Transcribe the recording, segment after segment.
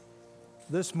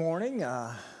this morning.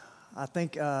 I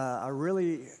think I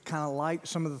really kind of like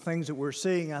some of the things that we're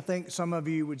seeing. I think some of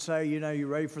you would say, you're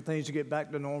ready for things to get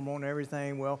back to normal and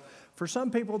everything. Well, for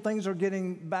some people, things are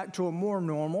getting back to a more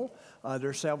normal.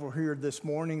 There's several here this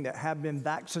morning that have been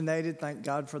vaccinated. Thank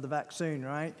God for the vaccine,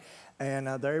 right? And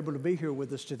they're able to be here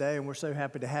with us today, and we're so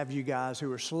happy to have you guys who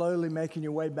are slowly making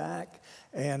your way back.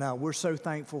 And we're so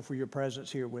thankful for your presence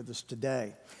here with us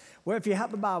today. Well, if you have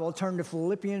the Bible, turn to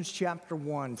Philippians chapter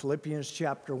 1. Philippians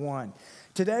chapter 1.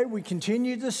 Today, we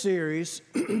continue the series,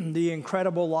 The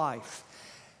Incredible Life.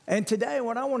 And today,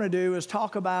 what I want to do is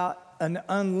talk about an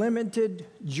unlimited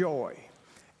joy.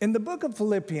 In the book of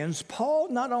Philippians, Paul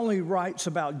not only writes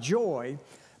about joy,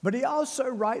 but he also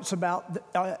writes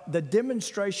about the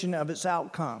demonstration of its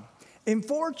outcome. In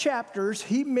 4 chapters,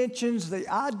 he mentions the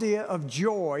idea of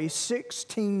joy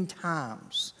 16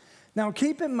 times. Now,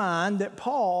 keep in mind that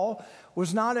Paul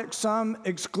was not at some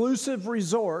exclusive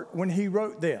resort when he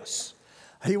wrote this.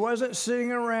 He wasn't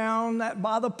sitting around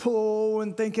by the pool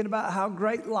and thinking about how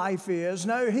great life is.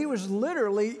 No, he was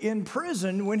literally in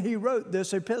prison when he wrote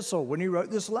this epistle, when he wrote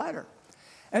this letter.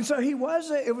 And so it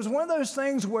was one of those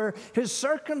things where his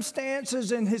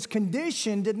circumstances and his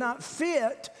condition did not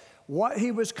fit what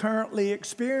he was currently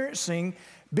experiencing.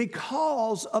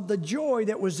 Because of the joy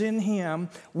that was in him,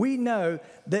 we know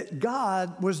that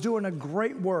God was doing a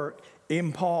great work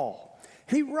in Paul.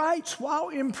 He writes while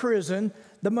in prison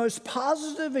the most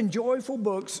positive and joyful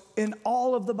books in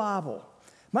all of the Bible.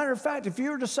 Matter of fact, if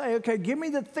you were to say, okay, give me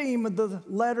the theme of the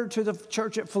letter to the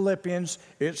church at Philippians,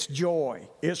 it's joy,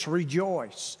 it's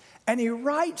rejoice. And he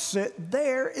writes it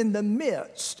there in the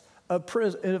midst of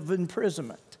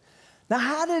imprisonment. Now,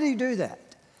 how did he do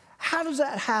that? How does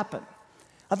that happen?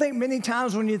 I think many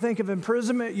times when you think of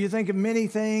imprisonment, you think of many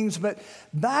things, but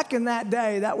back in that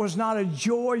day, that was not a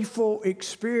joyful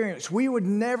experience. We would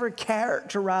never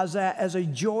characterize that as a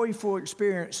joyful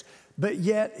experience, but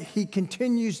yet he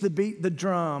continues to beat the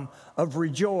drum of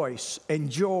rejoice and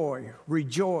joy,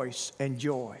 rejoice and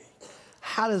joy.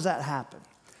 How does that happen?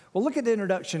 Well, look at the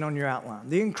introduction on your outline.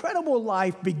 The incredible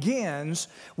life begins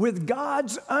with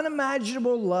God's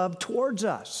unimaginable love towards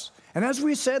us. And as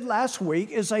we said last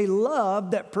week, is a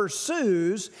love that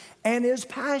pursues and is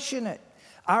passionate.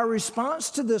 Our response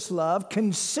to this love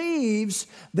conceives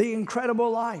the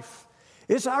incredible life.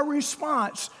 It's our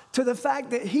response to the fact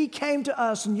that he came to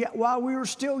us, and yet while we were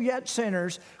still yet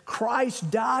sinners,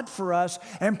 Christ died for us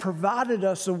and provided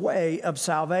us a way of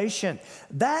salvation.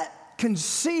 That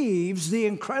conceives the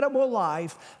incredible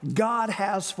life God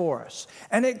has for us.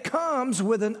 And it comes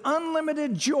with an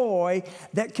unlimited joy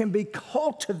that can be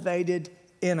cultivated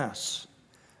in us.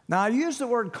 Now, I use the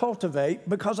word cultivate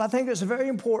because I think it's very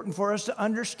important for us to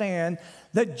understand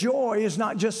that joy is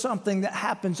not just something that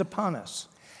happens upon us.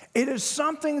 It is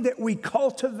something that we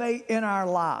cultivate in our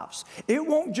lives. It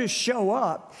won't just show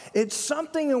up. It's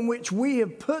something in which we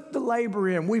have put the labor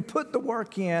in, we put the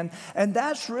work in, and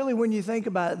that's really, when you think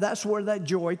about it, that's where that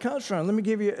joy comes from. Let me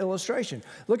give you an illustration.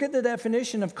 Look at the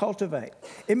definition of cultivate.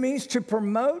 It means to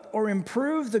promote or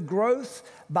improve the growth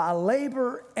by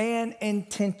labor and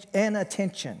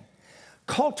attention.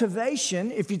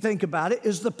 Cultivation, if you think about it,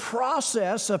 is the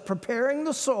process of preparing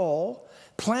the soil,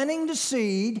 planting the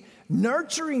seed,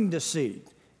 nurturing the seed.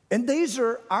 And these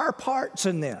are our parts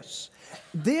in this.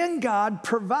 Then God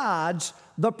provides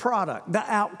the product, the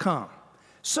outcome.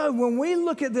 So when we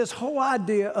look at this whole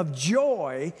idea of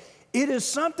joy, it is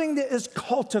something that is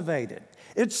cultivated.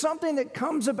 It's something that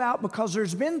comes about because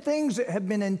there's been things that have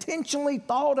been intentionally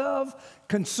thought of,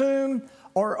 consumed,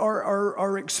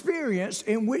 or experienced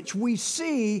in which we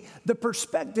see the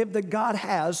perspective that God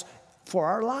has for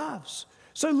our lives.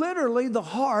 So literally, the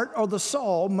heart or the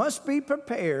soul must be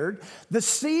prepared. The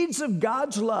seeds of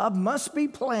God's love must be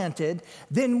planted.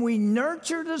 Then we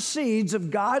nurture the seeds of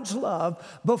God's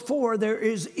love before there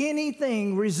is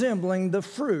anything resembling the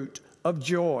fruit of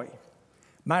joy.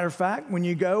 Matter of fact, when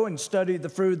you go and study the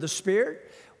fruit of the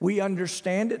Spirit, we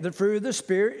understand that the fruit of the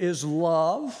Spirit is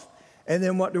love. And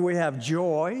then what do we have?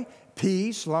 Joy,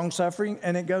 peace, long-suffering,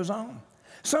 and it goes on.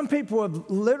 Some people have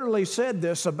literally said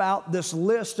this about this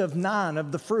list of 9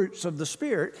 of the fruits of the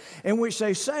Spirit, in which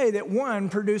they say that one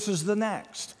produces the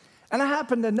next. And I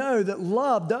happen to know that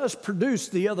love does produce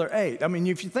the other 8. I mean,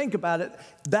 if you think about it,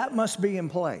 that must be in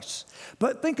place.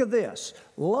 But think of this.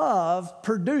 Love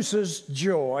produces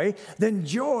joy, then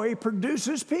joy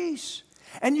produces peace.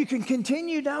 And you can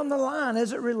continue down the line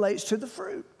as it relates to the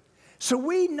fruit. So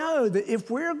we know that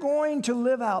if we're going to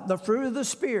live out the fruit of the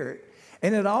Spirit,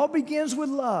 and it all begins with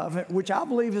love, which I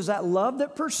believe is that love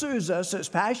that pursues us, that's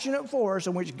passionate for us,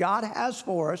 and which God has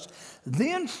for us.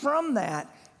 Then from that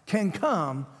can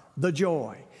come the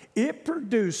joy. it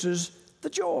produces the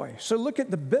joy. So look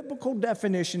at the biblical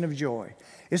definition of joy.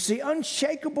 It's the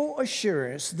unshakable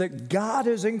assurance that God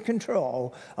is in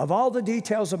control of all the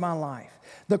details of my life.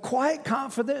 The quiet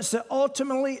confidence that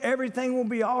ultimately everything will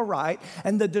be all right,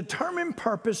 and the determined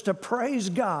purpose to praise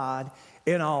God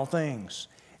in all things.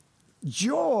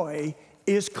 Joy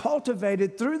is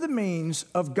cultivated through the means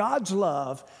of God's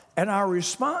love and our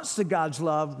response to God's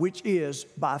love, which is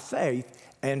by faith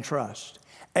and trust.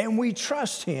 And we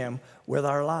trust Him with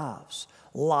our lives.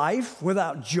 Life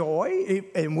without joy,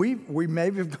 and we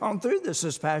maybe have gone through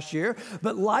this past year,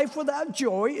 but life without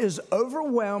joy is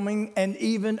overwhelming and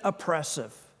even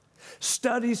oppressive.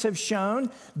 Studies have shown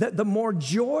that the more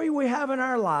joy we have in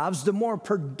our lives, the more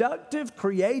productive,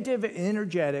 creative, and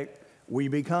energetic we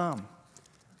become.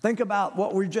 Think about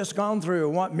what we've just gone through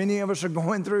and what many of us are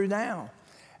going through now.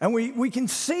 And we can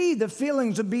see the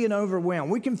feelings of being overwhelmed.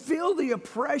 We can feel the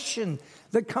oppression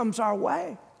that comes our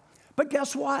way. But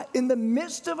guess what? In the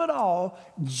midst of it all,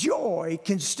 joy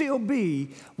can still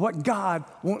be what God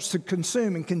wants to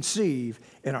consume and conceive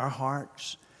in our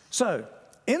hearts. So,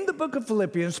 in the book of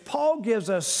Philippians, Paul gives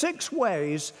us 6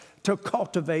 ways to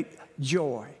cultivate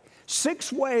joy.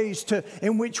 6 ways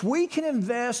in which we can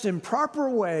invest in proper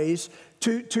ways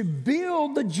to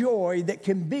build the joy that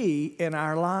can be in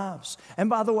our lives. And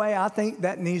by the way, I think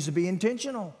that needs to be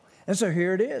intentional. And so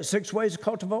here it is, 6 ways to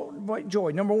cultivate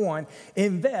joy. Number 1,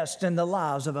 invest in the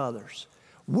lives of others.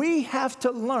 We have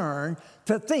to learn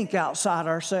to think outside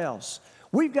ourselves.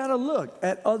 We've got to look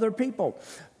at other people.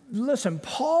 Listen,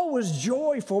 Paul was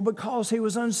joyful because he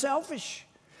was unselfish.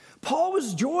 Paul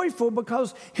was joyful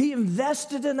because he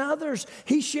invested in others.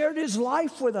 He shared his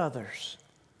life with others.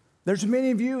 There's many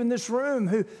of you in this room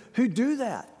who do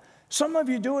that. Some of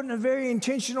you do it in a very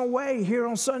intentional way here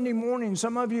on Sunday morning.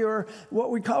 Some of you are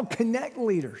what we call connect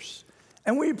leaders.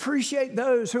 And we appreciate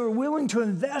those who are willing to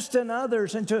invest in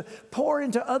others and to pour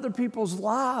into other people's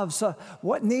lives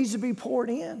what needs to be poured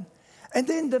in. And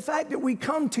then the fact that we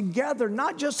come together,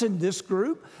 not just in this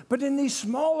group, but in these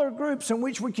smaller groups in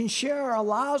which we can share our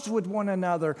lives with one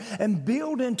another and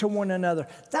build into one another.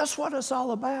 That's what it's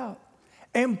all about.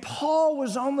 And Paul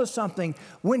was on to something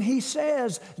when he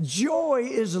says joy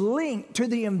is linked to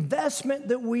the investment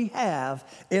that we have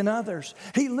in others.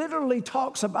 He literally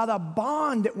talks about a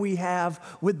bond that we have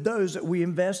with those that we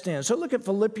invest in. So look at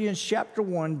Philippians chapter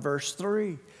 1, verse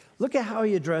 3. Look at how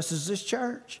he addresses this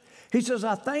church. He says,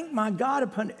 I thank my God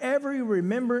upon every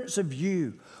remembrance of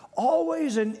you,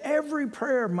 always in every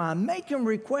prayer of mine, making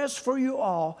requests for you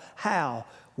all. How?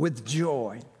 With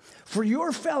joy. For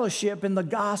your fellowship in the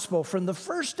gospel from the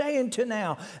first day until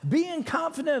now, being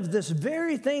confident of this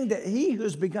very thing, that he who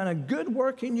has begun a good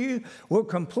work in you will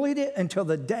complete it until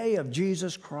the day of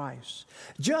Jesus Christ.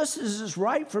 Just as it's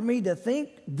right for me to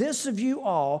think this of you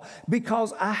all,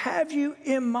 because I have you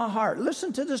in my heart.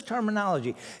 Listen to this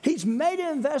terminology. He's made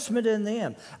an investment in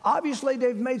them. Obviously,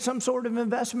 they've made some sort of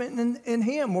investment in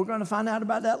him. We're going to find out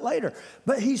about that later.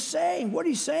 But what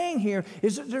he's saying here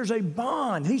is that there's a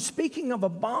bond. He's speaking of a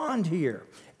bond here.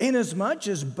 Inasmuch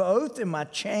as both in my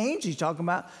chains, he's talking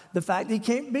about the fact that he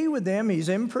can't be with them, he's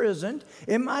imprisoned,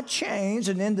 in my chains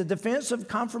and in the defense of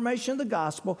confirmation of the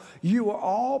gospel, you are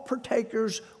all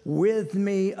partakers with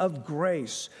me of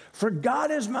grace. For God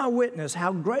is my witness,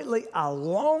 how greatly I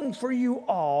long for you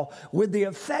all with the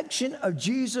affection of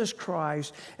Jesus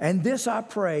Christ, and this I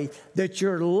pray, that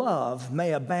your love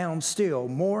may abound still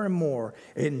more and more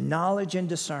in knowledge and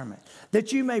discernment,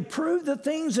 that you may prove the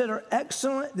things that are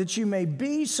excellent, that you may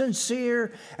be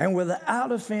sincere and without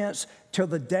offense till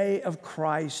the day of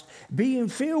Christ, being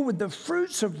filled with the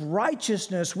fruits of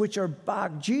righteousness which are by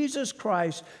Jesus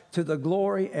Christ to the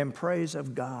glory and praise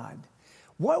of God.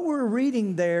 What we're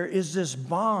reading there is this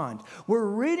bond. We're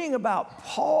reading about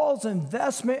Paul's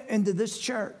investment into this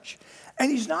church.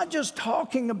 And he's not just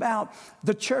talking about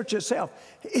the church itself.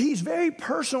 He's very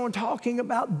personal in talking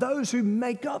about those who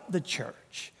make up the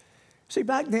church. See,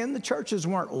 back then, the churches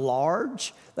weren't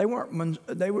large. Many of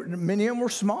them were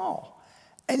small.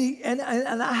 And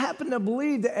I happen to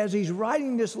believe that as he's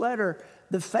writing this letter,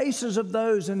 the faces of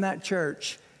those in that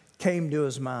church came to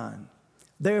his mind.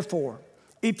 Therefore,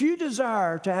 if you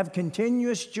desire to have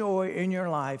continuous joy in your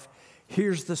life,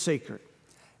 here's the secret.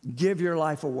 Give your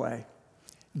life away.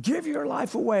 Give your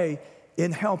life away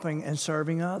in helping and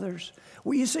serving others.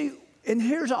 Well, you see, and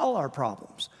here's all our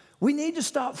problems. We need to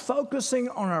stop focusing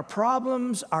on our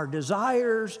problems, our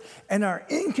desires, and our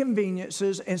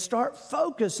inconveniences and start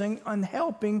focusing on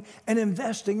helping and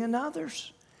investing in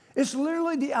others. It's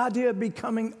literally the idea of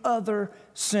becoming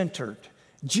other-centered.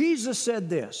 Jesus said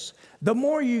this, the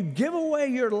more you give away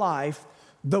your life,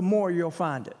 the more you'll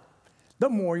find it. the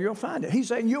more you'll find it. He's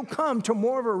saying you'll come to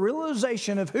more of a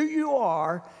realization of who you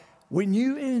are when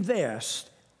you invest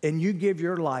and you give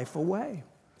your life away.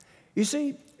 You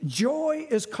see, joy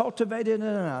is cultivated in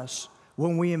us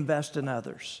when we invest in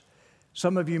others.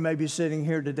 Some of you may be sitting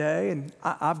here today, and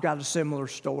I've got a similar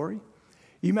story.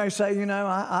 You may say,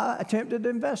 I attempted to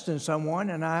invest in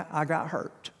someone, and I got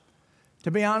hurt.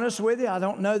 To be honest with you, I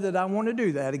don't know that I want to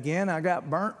do that again. I got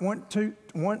burnt one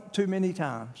too many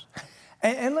times.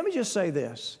 And let me just say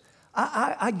this.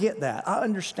 I get that. I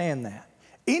understand that.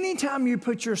 Anytime you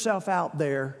put yourself out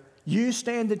there, you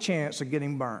stand a chance of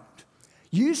getting burnt.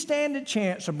 You stand a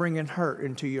chance of bringing hurt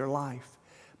into your life.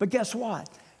 But guess what?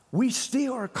 We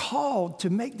still are called to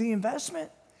make the investment.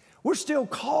 We're still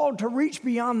called to reach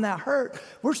beyond that hurt.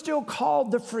 We're still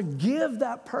called to forgive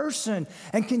that person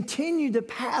and continue the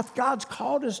path God's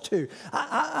called us to.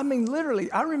 I mean,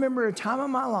 literally, I remember a time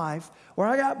in my life where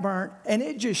I got burnt, and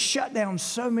it just shut down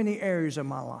so many areas of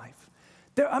my life.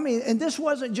 And this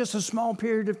wasn't just a small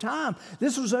period of time.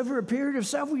 This was over a period of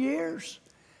several years.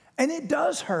 And it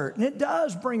does hurt, and it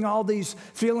does bring all these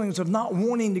feelings of not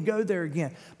wanting to go there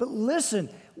again. But listen,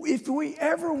 if we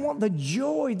ever want the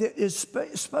joy that is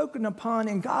spoken upon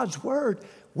in God's word,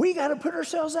 we got to put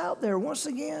ourselves out there once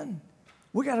again.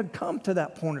 We got to come to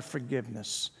that point of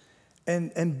forgiveness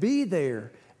and be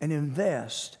there and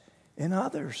invest in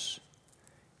others.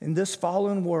 In this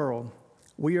fallen world,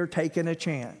 we are taking a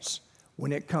chance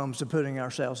when it comes to putting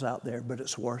ourselves out there, but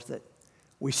it's worth it.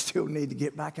 We still need to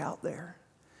get back out there.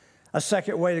 A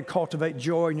second way to cultivate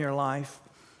joy in your life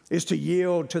is to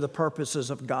yield to the purposes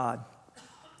of God.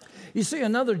 You see,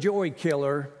 another joy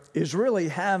killer is really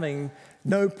having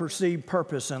no perceived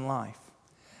purpose in life.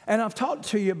 And I've talked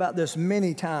to you about this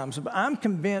many times, but I'm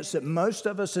convinced that most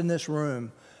of us in this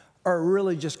room are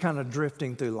really just kind of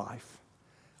drifting through life.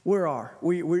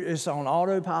 It's on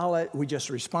autopilot. We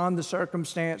just respond to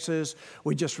circumstances.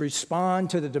 We just respond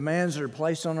to the demands that are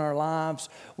placed on our lives.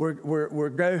 We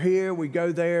go here, we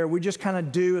go there. We just kind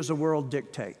of do as the world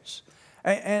dictates.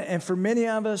 And for many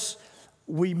of us,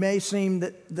 we may seem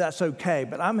that that's okay,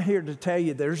 but I'm here to tell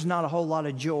you there's not a whole lot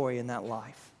of joy in that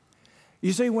life.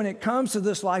 You see, when it comes to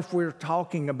this life we're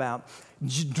talking about,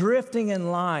 drifting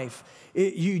in life,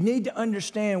 you need to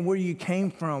understand where you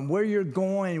came from, where you're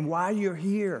going, why you're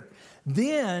here.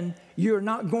 Then you're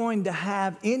not going to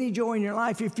have any joy in your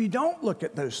life if you don't look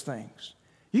at those things.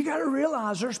 You got to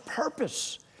realize there's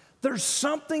purpose. There's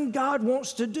something God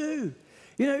wants to do.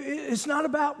 It's not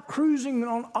about cruising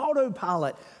on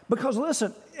autopilot. Because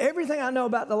listen, everything I know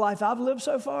about the life I've lived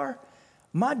so far,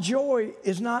 my joy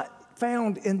is not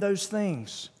found in those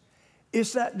things.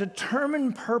 It's that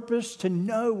determined purpose to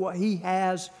know what He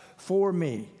has for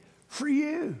me, for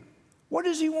you. What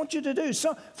does He want you to do?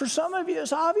 So for some of you,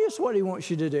 it's obvious what He wants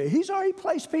you to do. He's already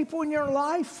placed people in your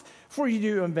life for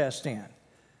you to invest in.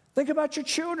 Think about your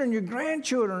children, your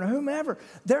grandchildren, or whomever.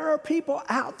 There are people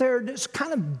out there that's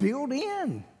kind of built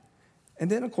in. And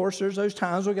then, of course, there's those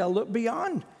times we got to look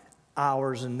beyond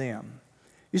ours and them.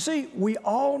 You see, we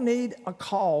all need a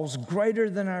cause greater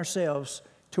than ourselves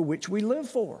to which we live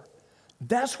for.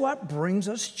 That's what brings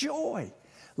us joy.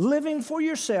 Living for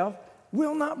yourself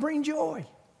will not bring joy.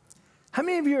 How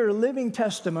many of you are a living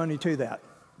testimony to that?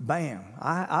 Bam,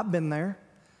 I've been there,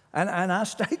 and I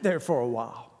stayed there for a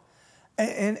while.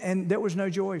 And there was no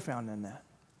joy found in that.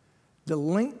 The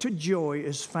link to joy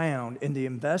is found in the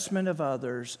investment of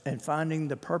others and finding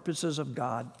the purposes of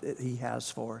God that He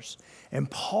has for us. And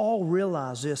Paul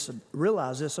realized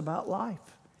this about life.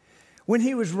 When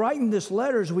he was writing this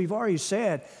letter, as we've already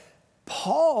said,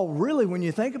 Paul really, when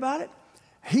you think about it,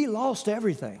 he lost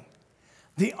everything.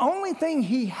 The only thing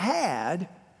he had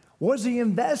was the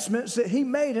investments that he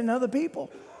made in other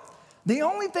people. The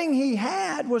only thing he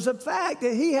had was the fact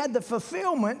that he had the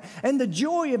fulfillment and the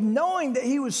joy of knowing that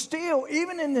he was still,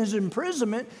 even in his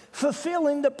imprisonment,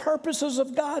 fulfilling the purposes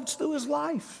of God through his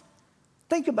life.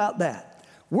 Think about that.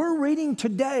 We're reading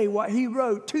today what he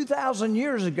wrote 2,000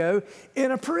 years ago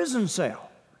in a prison cell.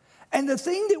 And the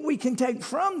thing that we can take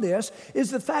from this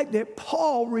is the fact that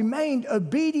Paul remained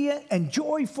obedient and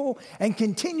joyful and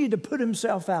continued to put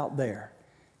himself out there,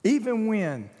 even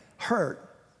when hurt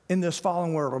in this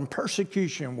fallen world and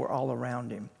persecution were all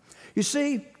around him. You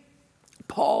see,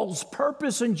 Paul's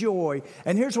purpose and joy,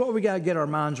 and here's what we got to get our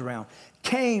minds around,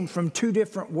 came from two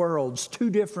different worlds, two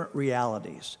different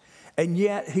realities. And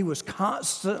yet he was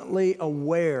constantly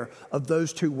aware of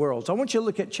those two worlds. I want you to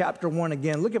look at chapter 1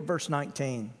 again. Look at verse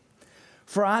 19.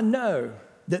 For I know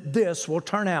that this will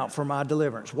turn out for my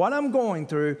deliverance. What I'm going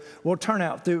through will turn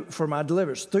out for my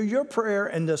deliverance. Through your prayer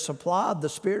and the supply of the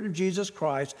Spirit of Jesus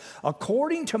Christ,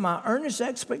 according to my earnest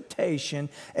expectation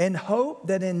and hope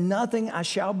that in nothing I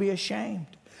shall be ashamed.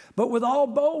 But with all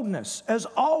boldness, as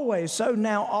always, so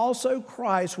now also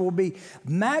Christ will be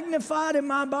magnified in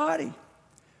my body,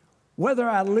 whether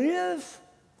I live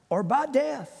or by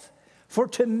death. For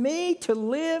to me to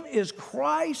live is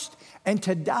Christ and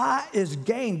to die is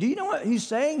gain. Do you know what he's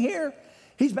saying here?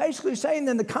 He's basically saying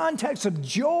in the context of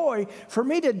joy, for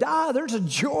me to die, there's a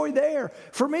joy there.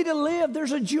 For me to live,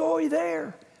 there's a joy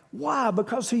there. Why?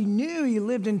 Because he knew he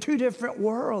lived in two different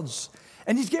worlds.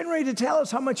 And he's getting ready to tell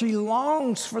us how much he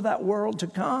longs for that world to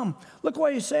come. Look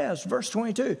what he says, verse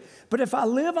 22. But if I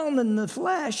live on in the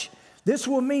flesh, this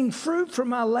will mean fruit from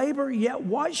my labor, yet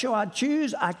what shall I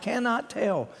choose? I cannot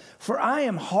tell. For I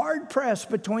am hard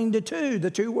pressed between the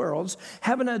two worlds,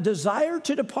 having a desire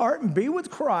to depart and be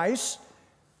with Christ,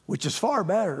 which is far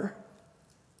better.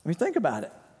 I mean, think about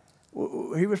it.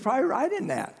 He was probably right in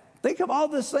that. Think of all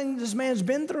this thing this man's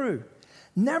been through.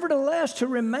 Nevertheless, to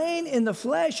remain in the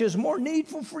flesh is more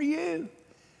needful for you.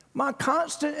 My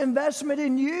constant investment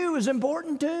in you is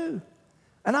important too.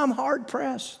 And I'm hard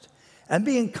pressed. And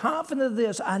being confident of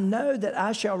this, I know that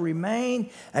I shall remain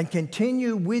and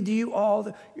continue with you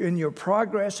all in your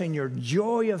progress and your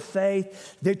joy of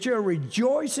faith, that your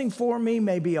rejoicing for me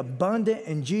may be abundant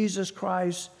in Jesus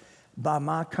Christ by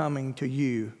my coming to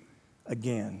you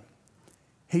again.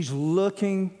 He's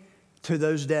looking to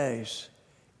those days.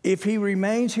 If he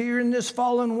remains here in this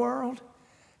fallen world,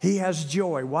 he has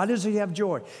joy. Why does he have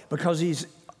joy? Because he's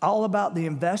all about the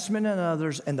investment in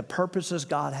others and the purposes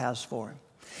God has for him.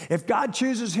 If God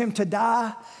chooses him to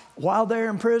die while they're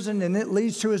in prison and it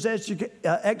leads to his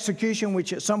execution,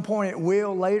 which at some point it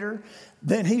will later,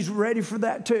 then he's ready for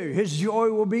that too. His joy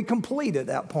will be complete at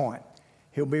that point.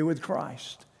 He'll be with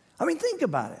Christ. I mean, think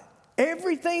about it.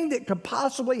 Everything that could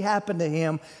possibly happen to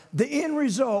him, the end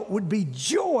result would be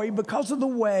joy because of the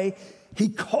way he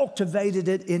cultivated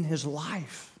it in his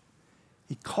life.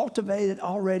 He cultivated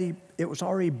already, it was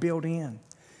already built in.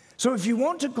 So if you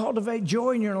want to cultivate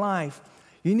joy in your life,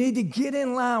 you need to get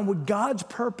in line with God's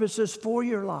purposes for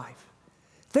your life.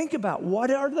 Think about, what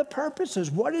are the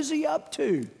purposes? What is he up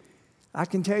to? I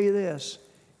can tell you this,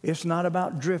 it's not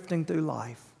about drifting through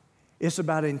life. It's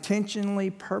about intentionally,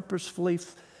 purposefully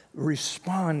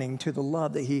responding to the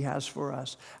love that he has for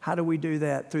us. How do we do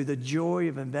that? Through the joy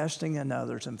of investing in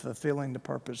others and fulfilling the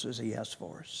purposes he has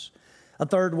for us. A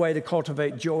third way to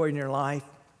cultivate joy in your life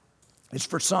is,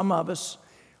 for some of us,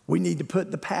 we need to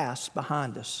put the past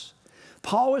behind us.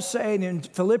 Paul is saying in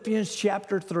Philippians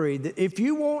chapter 3 that if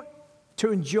you want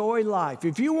to enjoy life,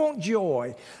 if you want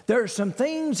joy, there are some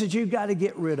things that you've got to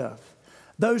get rid of.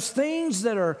 Those things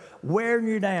that are wearing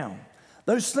you down,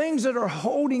 those things that are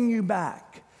holding you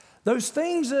back, those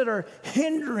things that are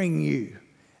hindering you.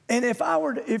 And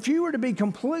if you were to be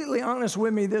completely honest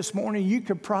with me this morning, you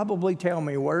could probably tell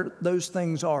me where those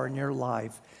things are in your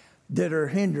life that are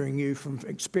hindering you from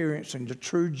experiencing the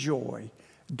true joy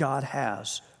God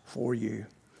has for you.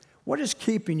 What is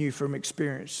keeping you from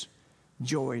experiencing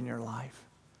joy in your life?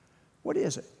 What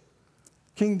is it?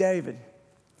 King David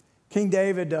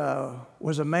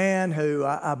was a man who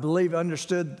I believe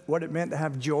understood what it meant to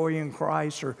have joy in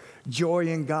Christ or joy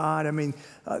in God. I mean,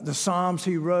 the Psalms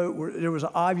he wrote, there was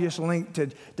an obvious link to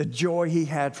the joy he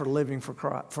had for living for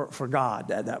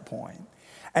God at that point.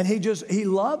 And he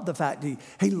loved the fact,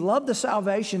 he loved the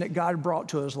salvation that God brought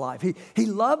to his life. He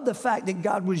loved the fact that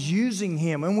God was using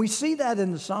him. And we see that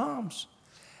in the Psalms.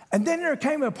 And then there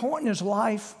came a point in his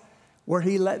life where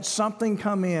he let something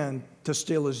come in to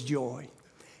steal his joy.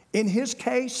 In his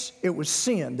case, it was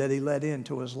sin that he let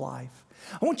into his life.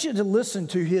 I want you to listen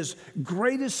to his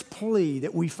greatest plea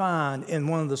that we find in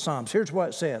one of the Psalms. Here's what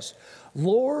it says.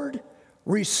 Lord,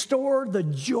 restore the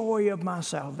joy of my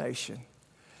salvation.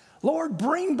 Lord,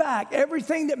 bring back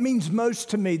everything that means most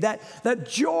to me, that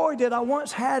joy that I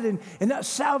once had in that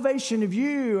salvation of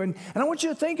you. And I want you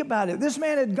to think about it. This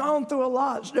man had gone through a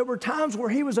lot. There were times where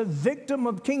he was a victim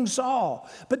of King Saul,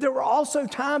 but there were also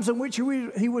times in which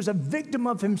he was a victim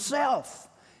of himself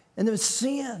and of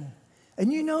sin.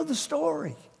 And you know the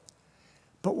story.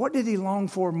 But what did he long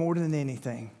for more than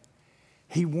anything?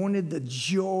 He wanted the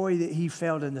joy that he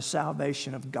felt in the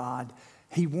salvation of God.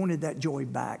 He wanted that joy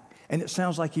back. And it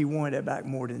sounds like he wanted it back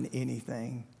more than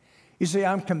anything. You see,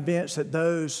 I'm convinced that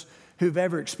those who've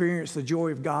ever experienced the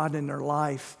joy of God in their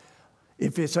life,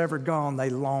 if it's ever gone, they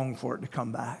long for it to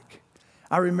come back.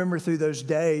 I remember through those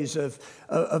days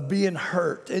of being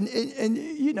hurt. And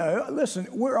you know, listen,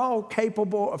 we're all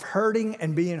capable of hurting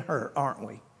and being hurt, aren't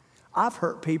we? I've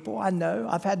hurt people, I know.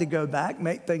 I've had to go back,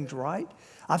 make things right.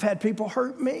 I've had people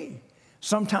hurt me.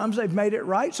 Sometimes they've made it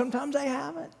right, sometimes they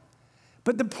haven't.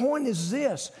 But the point is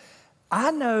this.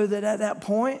 I know that at that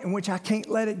point in which I can't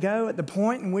let it go, at the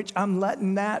point in which I'm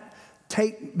letting that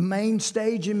take main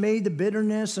stage in me, the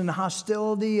bitterness and the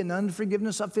hostility and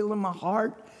unforgiveness I feel in my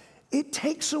heart, it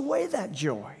takes away that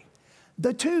joy.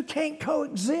 The two can't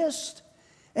coexist.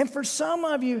 And for some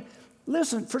of you,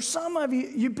 listen, for some of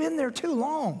you, you've been there too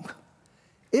long.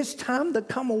 It's time to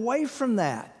come away from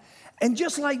that. And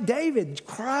just like David,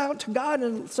 cry out to God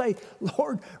and say,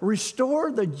 Lord,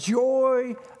 restore the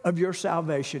joy of your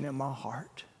salvation in my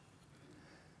heart.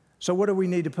 So what do we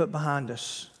need to put behind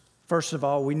us? First of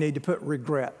all, we need to put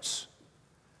regrets.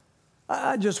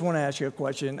 I just want to ask you a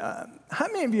question. How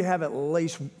many of you have at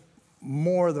least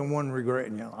more than one regret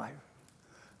in your life?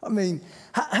 I mean,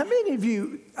 how many of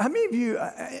you,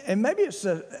 and maybe it's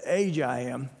the age I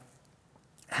am,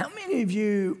 how many of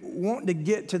you want to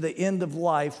get to the end of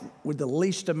life with the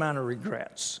least amount of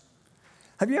regrets?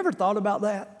 Have you ever thought about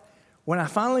that? When I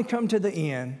finally come to the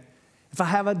end, if I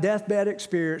have a deathbed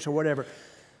experience or whatever,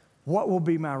 what will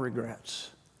be my regrets?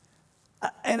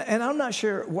 And I'm not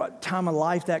sure what time of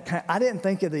life I didn't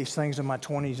think of these things in my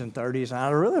 20s and 30s, and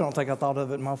I really don't think I thought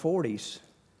of it in my 40s.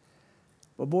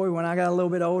 But boy, when I got a little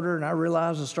bit older and I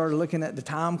realized and started looking at the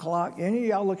time clock, any of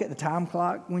y'all look at the time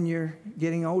clock when you're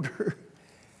getting older?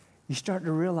 You start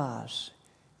to realize,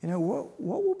 what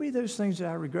will be those things that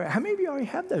I regret? How many of you already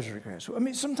have those regrets? I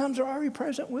mean, sometimes they're already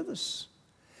present with us.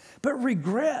 But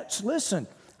regrets, listen,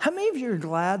 how many of you are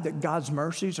glad that God's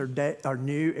mercies are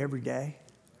new every day?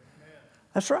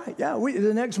 That's right. Yeah,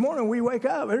 the next morning we wake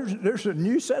up, there's a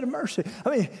new set of mercy.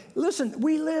 I mean, listen,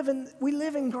 we live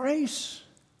in grace.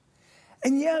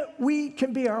 And yet we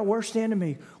can be our worst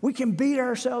enemy. We can beat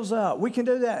ourselves up. We can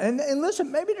do that. And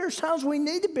listen, maybe there's times we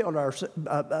need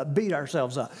to beat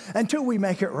ourselves up until we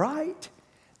make it right.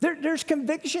 There's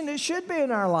conviction that should be in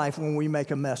our life when we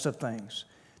make a mess of things.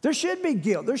 There should be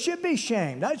guilt. There should be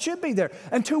shame. That should be there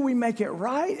until we make it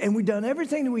right. And we've done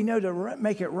everything that we know to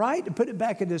make it right, to put it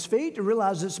back at His feet, to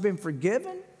realize it's been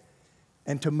forgiven,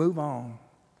 and to move on.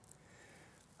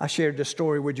 I shared this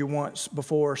story with you once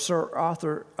before. Sir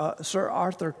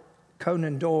Arthur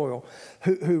Conan Doyle,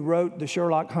 who wrote the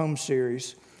Sherlock Holmes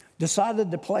series,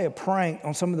 decided to play a prank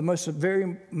on some of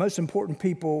the most important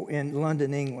people in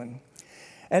London, England.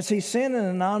 As he sent an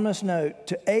anonymous note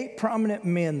to 8 prominent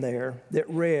men there that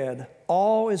read,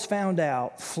 "All is found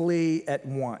out, flee at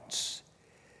once."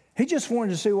 He just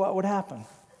wanted to see what would happen.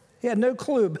 He had no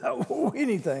clue about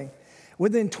anything.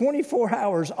 Within 24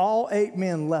 hours, all 8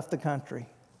 men left the country.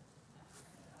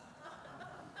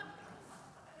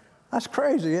 That's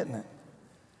crazy, isn't it?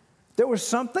 There was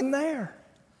something there.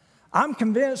 I'm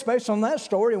convinced, based on that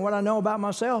story and what I know about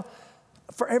myself,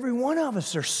 for every one of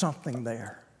us, there's something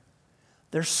there.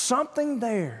 There's something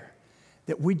there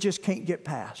that we just can't get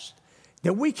past,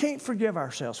 that we can't forgive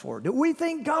ourselves for, that we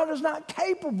think God is not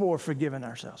capable of forgiving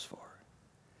ourselves for.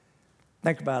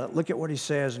 Think about it. Look at what he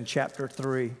says in chapter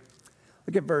 3.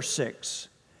 Look at verse 6.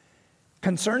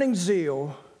 Concerning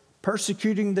zeal,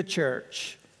 persecuting the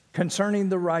church, concerning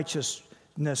the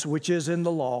righteousness which is in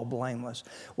the law, blameless.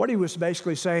 What he was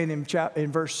basically saying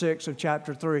in verse 6 of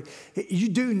chapter 3, you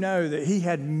do know that he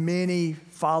had many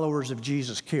followers of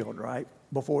Jesus killed, right,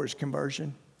 before his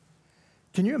conversion.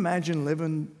 Can you imagine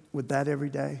living with that every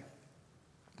day?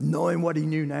 Knowing what he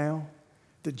knew now,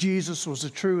 that Jesus was the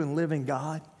true and living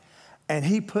God, and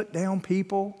he put down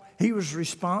people. He was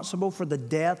responsible for the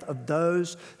death of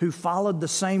those who followed the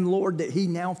same Lord that he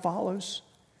now follows.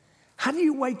 How do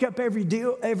you wake up every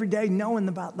day knowing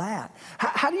about that?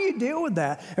 How do you deal with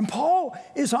that? And Paul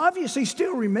is obviously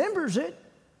still remembers it,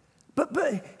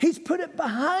 but he's put it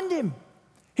behind him.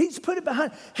 He's put it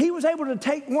behind. He was able to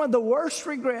take one of the worst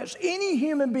regrets any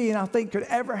human being, I think, could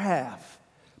ever have,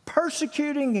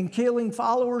 persecuting and killing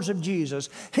followers of Jesus.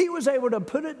 He was able to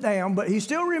put it down, but he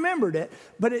still remembered it,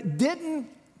 but it didn't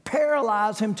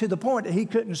paralyze him to the point that he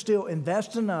couldn't still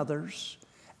invest in others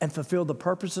and fulfill the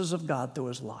purposes of God through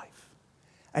his life.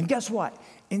 And guess what?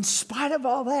 In spite of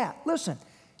all that, listen,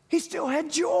 he still had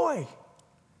joy.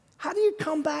 How do you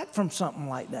come back from something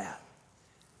like that?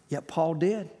 Yet Paul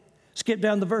did. Skip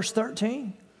down to verse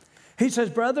 13. He says,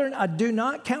 "Brethren, I do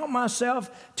not count myself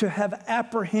to have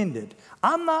apprehended."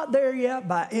 I'm not there yet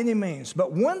by any means.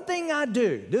 But one thing I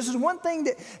do, this is one thing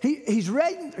that he's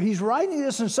writing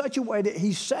this in such a way that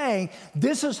he's saying,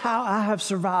 this is how I have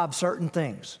survived certain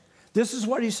things. This is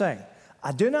what he's saying.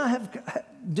 I do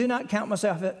not count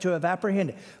myself to have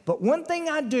apprehended. But one thing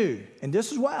I do, and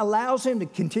this is what allows him to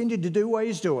continue to do what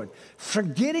he's doing,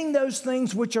 forgetting those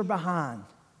things which are behind.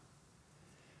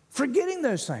 Forgetting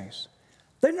those things.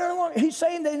 He's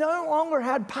saying they no longer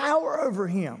had power over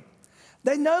him.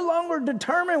 They no longer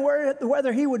determined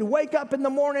whether he would wake up in the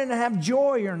morning and have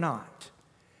joy or not.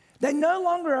 They no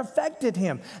longer affected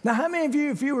him. Now, how many of you,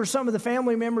 if you were some of the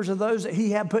family members of those that he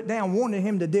had put down, wanted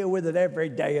him to deal with it every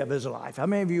day of his life? How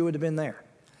many of you would have been there?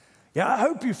 Yeah, I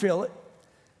hope you feel it.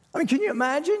 I mean, can you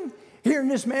imagine hearing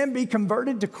this man be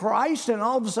converted to Christ, and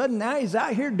all of a sudden now he's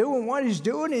out here doing what he's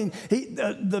doing, and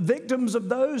the victims of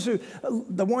those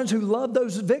the ones who love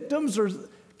those victims,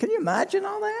 can you imagine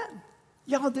all that?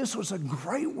 Y'all, this was a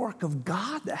great work of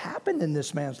God that happened in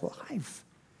this man's life.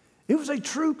 It was a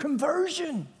true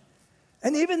conversion.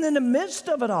 And even in the midst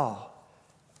of it all,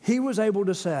 he was able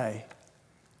to say,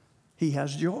 he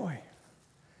has joy.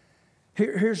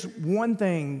 Here's one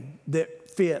thing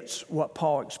that fits what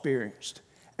Paul experienced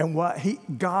and what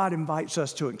God invites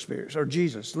us to experience, or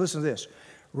Jesus. Listen to this.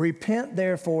 Repent,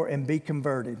 therefore, and be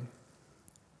converted,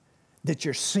 that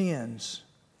your sins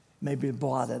may be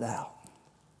blotted out.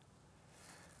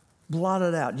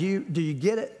 Blotted out. Do you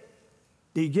get it?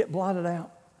 Do you get blotted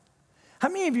out? How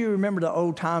many of you remember the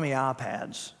old-timey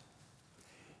iPads?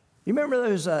 You remember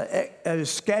those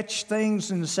sketch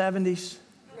things in the 70s?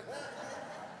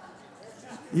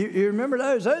 You remember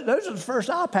those? Those are the first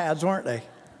iPads, weren't they?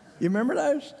 You remember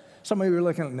those? Some of you were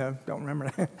looking, no, don't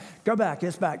remember that. Go back,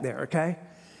 it's back there, okay?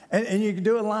 And you can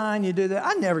do a line, you do that.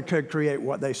 I never could create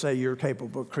what they say you're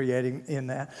capable of creating in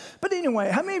that. But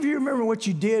anyway, how many of you remember what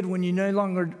you did when you no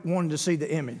longer wanted to see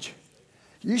the image?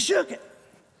 You shook it.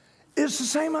 It's the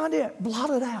same idea,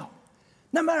 blot it out.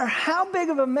 No matter how big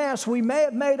of a mess we may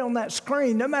have made on that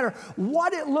screen, no matter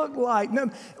what it looked like,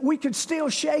 we could still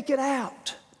shake it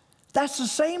out. That's the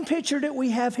same picture that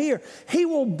we have here. He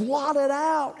will blot it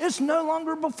out. It's no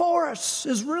longer before us,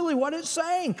 is really what it's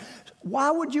saying. Why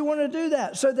would you want to do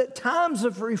that? So that times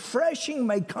of refreshing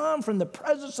may come from the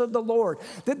presence of the Lord,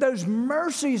 that those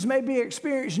mercies may be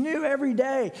experienced new every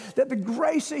day, that the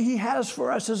grace that he has for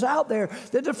us is out there,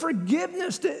 that the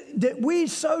forgiveness that we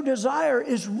so desire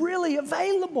is really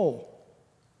available.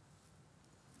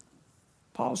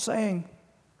 Paul's saying,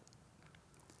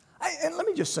 and let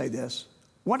me just say this.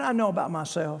 What I know about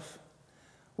myself,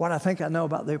 what I think I know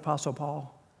about the Apostle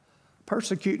Paul,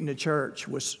 persecuting the church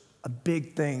was a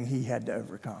big thing he had to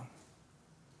overcome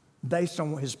based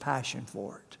on his passion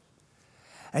for it.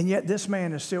 And yet this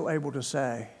man is still able to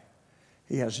say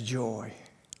he has joy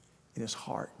in his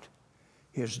heart.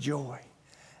 He has joy.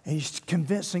 And he's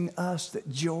convincing us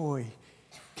that joy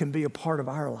can be a part of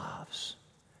our lives.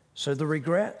 So the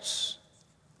regrets.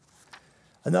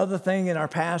 Another thing in our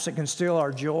past that can steal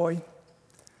our joy,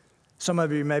 some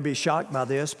of you may be shocked by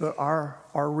this, but our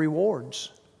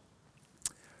rewards.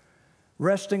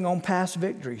 Resting on past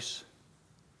victories.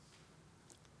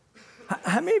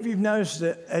 How many of you have noticed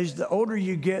that as the older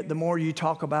you get, the more you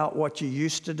talk about what you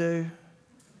used to do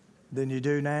than you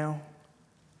do now?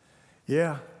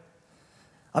 Yeah.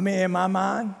 I mean, in my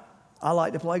mind, I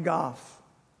like to play golf.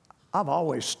 I've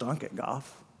always stunk at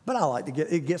golf, but I like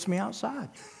to it gets me outside.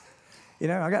 You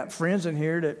know, I got friends in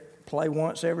here that play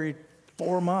once every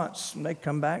 4 months, and they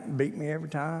come back and beat me every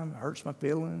time. It hurts my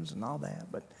feelings and all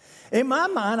that. But in my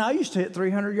mind, I used to hit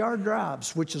 300-yard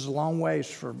drives, which is a long ways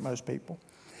for most people.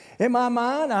 In my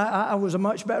mind, I was a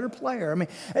much better player. I mean,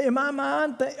 in my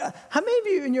mind, how many of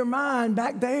you in your mind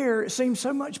back there, it seems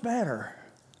so much better?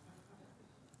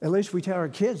 At least we tell our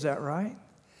kids that, right?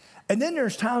 And then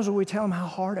there's times when we tell them how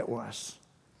hard it was.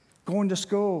 Going to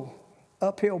school,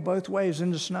 uphill both ways in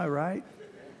the snow, right?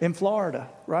 In Florida,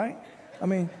 right? I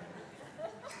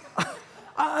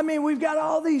mean, we've got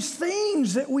all these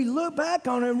things that we look back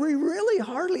on, and we really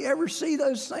hardly ever see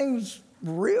those things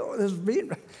real as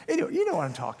being. You know what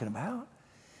I'm talking about.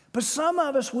 But some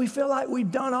of us, we feel like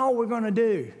we've done all we're going to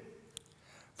do.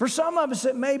 For some of us,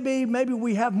 it may be maybe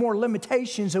we have more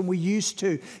limitations than we used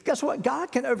to. Guess what?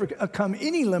 God can overcome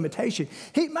any limitation.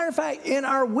 Matter of fact, in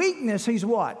our weakness, he's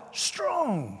what?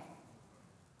 Strong.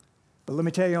 But let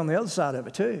me tell you on the other side of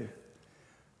it, too.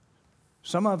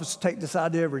 Some of us take this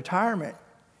idea of retirement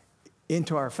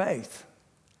into our faith.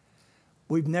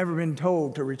 We've never been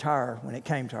told to retire when it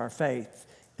came to our faith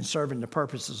and serving the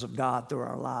purposes of God through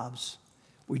our lives.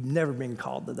 We've never been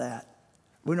called to that.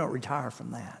 We don't retire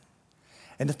from that.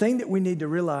 And the thing that we need to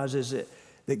realize is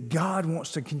that God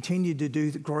wants to continue to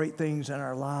do the great things in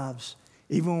our lives.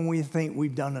 Even when we think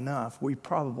we've done enough, we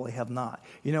probably have not.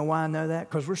 You know why I know that?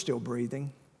 Because we're still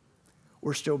breathing.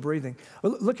 We're still breathing.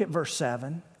 Look at verse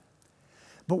 7.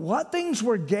 But what things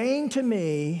were gained to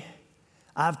me,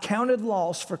 I've counted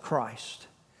loss for Christ.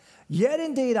 Yet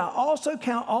indeed, I also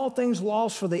count all things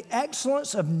lost for the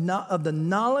excellence of the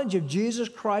knowledge of Jesus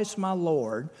Christ my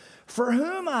Lord, for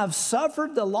whom I've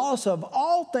suffered the loss of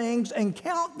all things and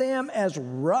count them as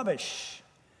rubbish.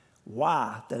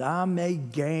 Why? That I may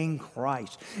gain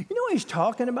Christ. You know what he's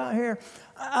talking about here?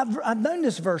 I've known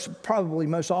this verse probably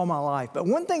most all my life, but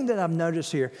one thing that I've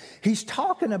noticed here, he's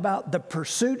talking about the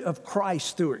pursuit of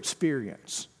Christ through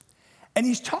experience. And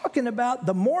he's talking about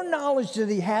the more knowledge that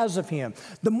he has of him,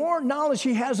 the more knowledge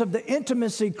he has of the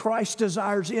intimacy Christ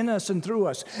desires in us and through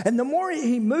us. And the more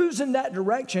he moves in that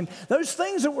direction, those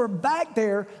things that were back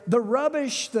there, the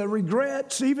rubbish, the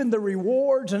regrets, even the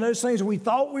rewards, and those things we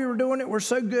thought we were doing it were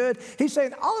so good, he's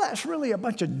saying, oh, that's really a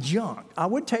bunch of junk. I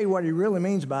would tell you what he really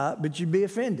means by it, but you'd be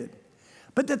offended.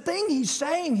 But the thing he's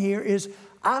saying here is,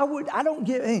 I don't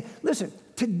give any. Listen,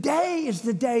 today is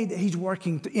the day that he's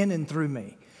working in and through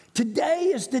me.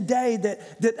 Today is the day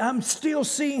that I'm still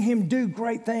seeing him do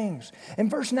great things. In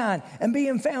verse 9, and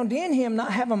being found in him,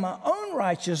 not having my own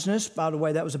righteousness, by the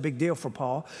way, that was a big deal for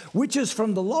Paul, which is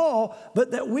from the law,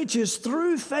 but that which is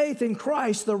through faith in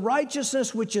Christ, the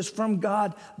righteousness which is from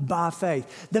God by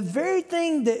faith. The very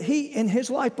thing that he, in his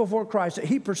life before Christ, that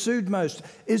he pursued most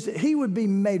is that he would be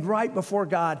made right before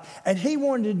God, and he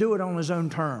wanted to do it on his own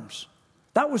terms.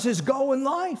 That was his goal in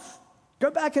life.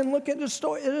 Go back and look at his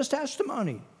story, at his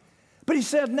testimony. But he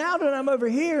said, now that I'm over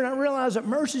here and I realize that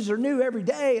mercies are new every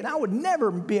day and I would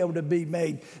never be able to be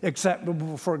made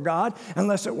acceptable for God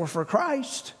unless it were for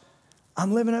Christ,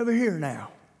 I'm living over here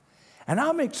now. And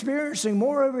I'm experiencing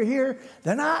more over here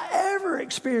than I ever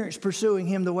experienced pursuing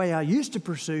him the way I used to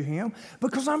pursue him,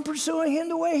 because I'm pursuing him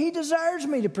the way he desires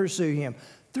me to pursue him,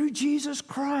 through Jesus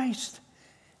Christ.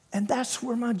 And that's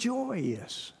where my joy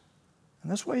is.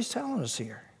 And that's what he's telling us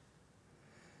here.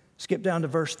 Skip down to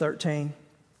verse 13.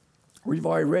 We've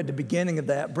already read the beginning of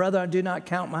that. Brother, I do not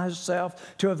count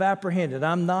myself to have apprehended.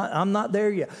 I'm not there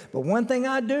yet. But one thing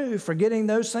I do, forgetting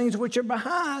those things which are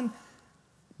behind,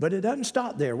 but it doesn't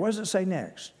stop there. What does it say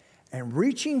next? And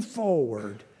reaching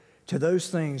forward to those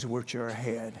things which are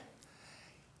ahead.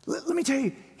 Let me tell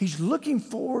you, he's looking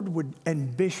forward with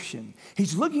ambition.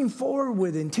 He's looking forward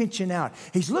with intentionality.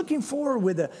 He's looking forward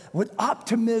with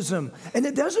optimism. And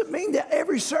it doesn't mean that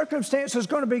every circumstance is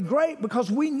going to be great, because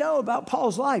we know about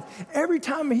Paul's life. Every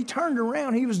time he turned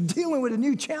around, he was dealing with a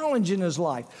new challenge in his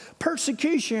life.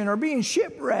 Persecution, or being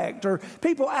shipwrecked, or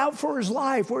people out for his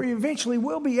life where he eventually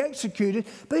will be executed.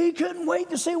 But he couldn't wait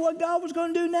to see what God was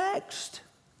going to do next.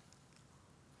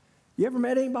 You ever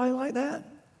met anybody like that?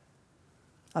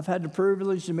 I've had the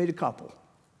privilege to meet a couple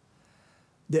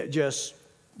that just,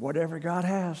 whatever God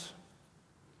has.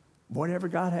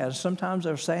 Sometimes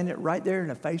they're saying it right there in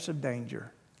the face of danger.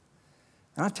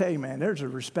 And I tell you, man, there's a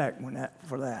respect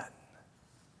for that.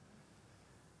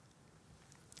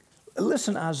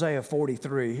 Listen to Isaiah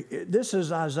 43. This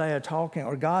is Isaiah talking,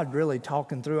 or God really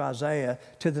talking through Isaiah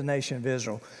to the nation of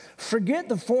Israel. Forget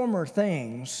the former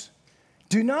things.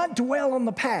 Do not dwell on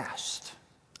the past.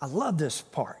 I love this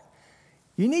part.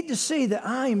 You need to see that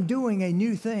I am doing a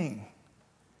new thing.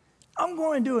 I'm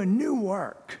going to do a new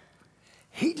work.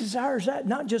 He desires that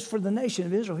not just for the nation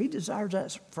of Israel. He desires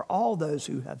that for all those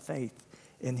who have faith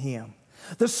in him.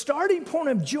 The starting point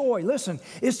of joy, listen,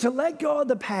 is to let go of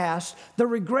the past, the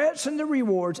regrets and the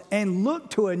rewards, and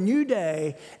look to a new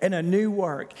day and a new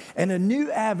work and a new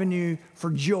avenue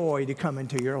for joy to come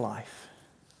into your life.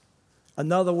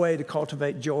 Another way to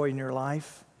cultivate joy in your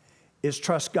life is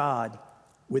trust God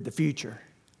with the future.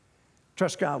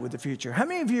 Trust God with the future. How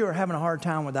many of you are having a hard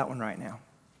time with that one right now?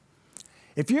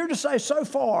 If you're to say, so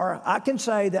far, I can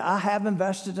say that I have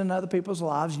invested in other people's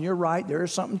lives, and you're right, there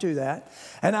is something to that.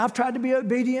 And I've tried to be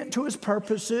obedient to his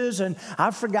purposes, and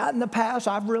I've forgotten the past.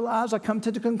 I've realized, I come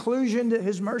to the conclusion that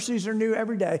his mercies are new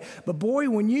every day. But boy,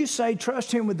 when you say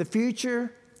trust him with the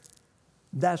future,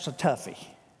 that's a toughie.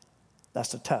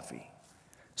 That's a toughie.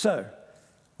 So,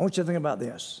 I want you to think about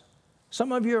this.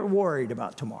 Some of you are worried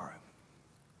about tomorrow.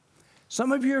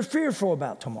 Some of you are fearful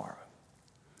about tomorrow.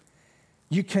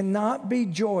 You cannot be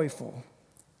joyful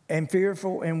and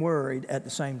fearful and worried at the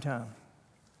same time.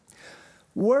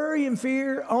 Worry and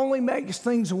fear only makes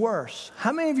things worse.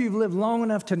 How many of you have lived long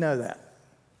enough to know that?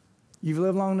 You've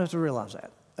lived long enough to realize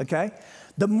that, okay?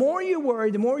 The more you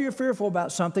worry, the more you're fearful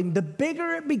about something, the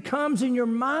bigger it becomes in your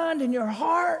mind and your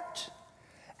heart.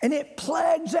 And it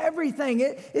plagues everything.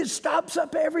 It stops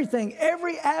up everything.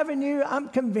 Every avenue, I'm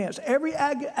convinced, every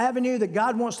avenue that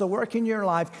God wants to work in your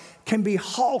life can be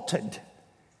halted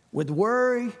with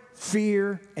worry,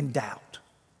 fear, and doubt.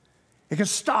 It can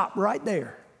stop right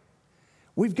there.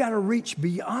 We've got to reach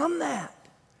beyond that.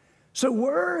 So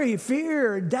worry,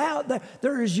 fear, doubt,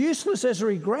 they're as useless as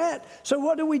regret. So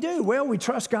what do? Well, we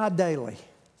trust God daily.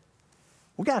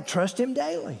 We've got to trust him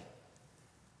daily.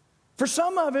 For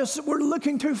some of us, we're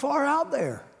looking too far out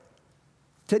there.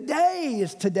 Today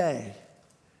is today.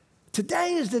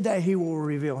 Today is the day he will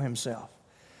reveal himself.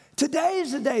 Today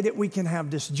is the day that we can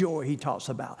have this joy he talks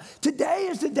about. Today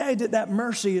is the day that that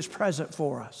mercy is present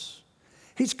for us.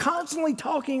 He's constantly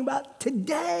talking about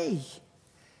today.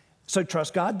 So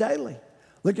trust God daily.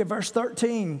 Look at verse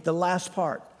 13, the last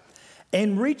part.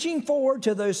 And reaching forward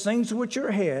to those things which are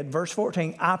ahead, verse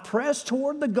 14, I press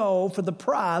toward the goal for the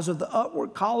prize of the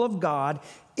upward call of God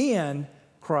in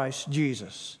Christ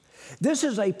Jesus. This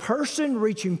is a person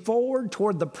reaching forward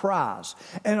toward the prize.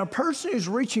 And a person who's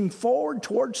reaching forward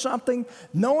toward something,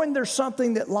 knowing there's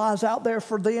something that lies out there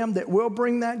for them that will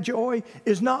bring that joy,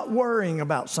 is not worrying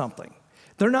about something.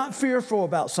 They're not fearful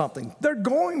about something. They're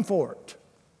going for it.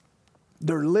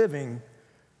 They're living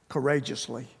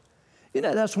courageously. You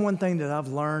know, that's one thing that I've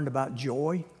learned about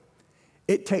joy.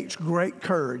 It takes great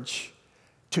courage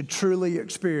to truly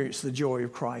experience the joy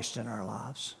of Christ in our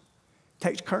lives. It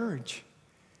takes courage.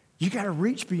 You got to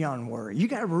reach beyond worry. You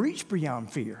got to reach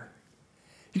beyond fear.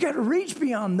 You got to reach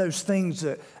beyond those things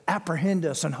that apprehend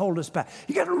us and hold us back.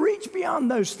 You got to reach beyond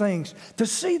those things to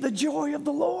see the joy of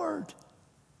the Lord.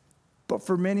 But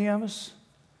for many of us,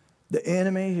 the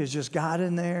enemy has just got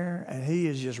in there and he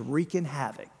is just wreaking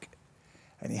havoc.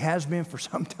 And he has been for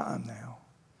some time now.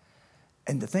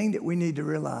 And the thing that we need to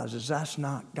realize is that's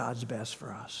not God's best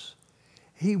for us.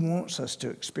 He wants us to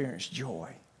experience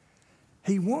joy.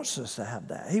 He wants us to have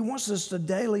that. He wants us to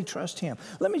daily trust him.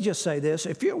 Let me just say this.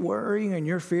 If you're worrying and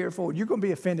you're fearful, you're going to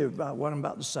be offended by what I'm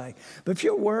about to say. But if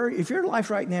you're worried, if your life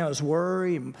right now is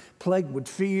worry and plagued with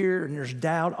fear and there's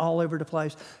doubt all over the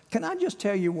place, can I just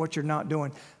tell you what you're not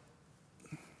doing?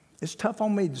 It's tough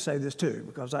on me to say this too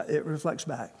because it reflects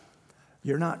back.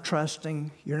 You're not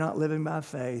trusting, you're not living by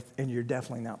faith, and you're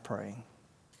definitely not praying.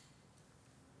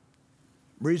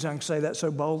 The reason I can say that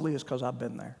so boldly is because I've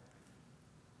been there.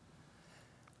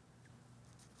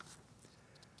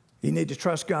 You need to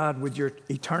trust God with your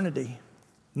eternity,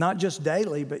 not just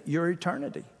daily, but your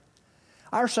eternity.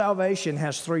 Our salvation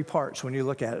has three parts when you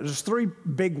look at it. There's three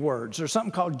big words. There's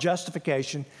something called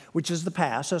justification, which is the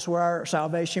past. That's where our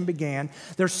salvation began.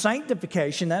 There's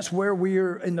sanctification. That's where we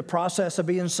are in the process of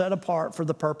being set apart for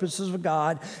the purposes of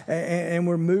God, and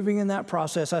we're moving in that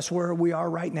process. That's where we are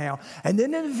right now. And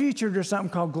then in the future, there's something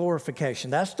called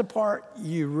glorification. That's the part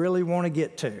you really want to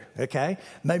get to, okay?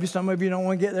 Maybe some of you don't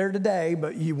want to get there today,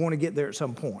 but you want to get there at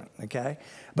some point, okay?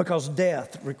 Because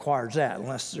death requires that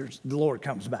unless the Lord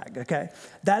comes back, okay?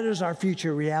 That is our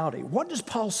future reality. What does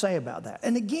Paul say about that?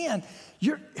 And again,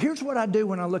 here's what I do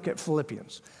when I look at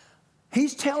Philippians.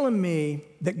 He's telling me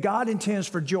that God intends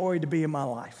for joy to be in my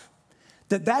life.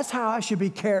 That's how I should be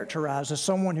characterized as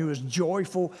someone who is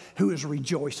joyful, who is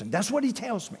rejoicing. That's what he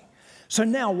tells me. So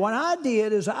now what I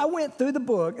did is I went through the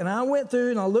book and I went through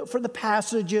and I looked for the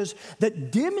passages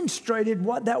that demonstrated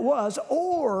what that was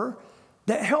or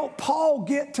that helped Paul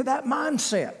get to that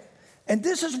mindset. And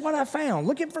this is what I found.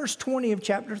 Look at verse 20 of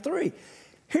chapter 3.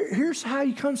 Here's how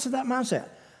he comes to that mindset.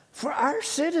 For our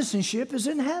citizenship is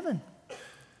in heaven.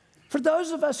 For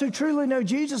those of us who truly know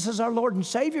Jesus as our Lord and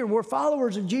Savior, we're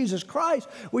followers of Jesus Christ,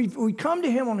 we come to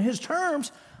him on his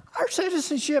terms, our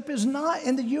citizenship is not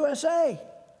in the USA,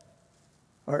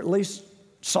 or at least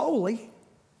solely.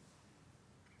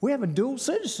 We have a dual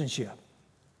citizenship.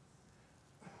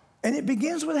 And it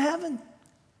begins with heaven.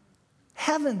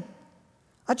 Heaven.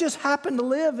 I just happen to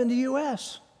live in the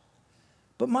U.S.,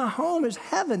 but my home is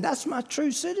heaven. That's my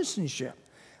true citizenship.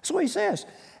 That's what he says.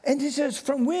 And he says,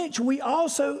 from which we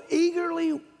also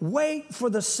eagerly wait for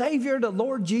the Savior, the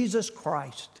Lord Jesus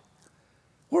Christ.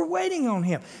 We're waiting on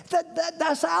him.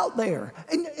 That's out there.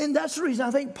 And that's the reason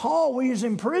I think Paul, when he's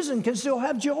in prison, can still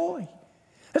have joy.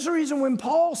 That's the reason when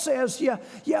Paul says,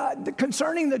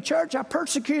 concerning the church, I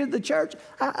persecuted the church.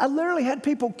 I literally had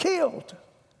people killed.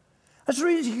 That's the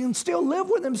reason he can still live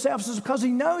with himself is because he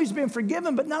knows he's been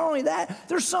forgiven. But not only that,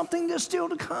 there's something that's still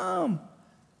to come.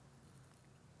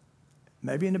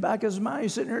 Maybe in the back of his mind,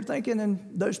 he's sitting there thinking, and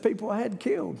those people I had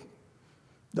killed,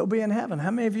 they'll be in heaven.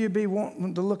 How many of you would be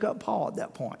wanting to look up Paul at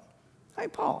that point? Hey,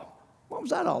 Paul, what was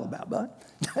that all about, bud?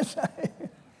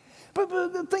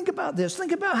 But think about this.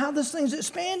 Think about how this thing's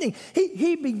expanding.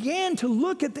 He began to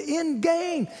look at the end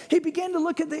game. He began to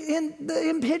look at the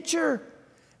end picture.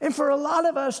 And for a lot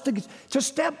of us to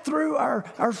step through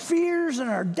our fears and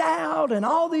our doubt and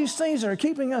all these things that are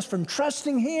keeping us from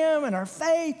trusting him and our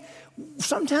faith,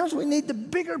 sometimes we need the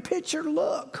bigger picture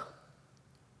look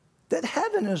that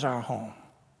heaven is our home.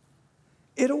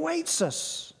 It awaits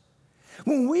us.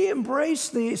 When we embrace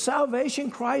the salvation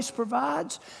Christ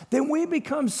provides, then we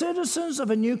become citizens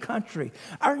of a new country.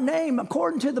 Our name,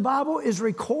 according to the Bible, is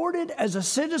recorded as a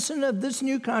citizen of this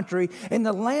new country in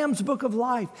the Lamb's Book of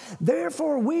Life.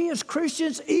 Therefore, we as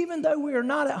Christians, even though we are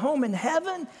not at home in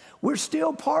heaven, we're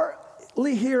still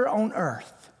partly here on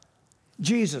earth.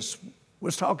 Jesus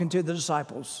was talking to the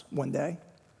disciples one day,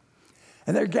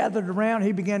 and they're gathered around.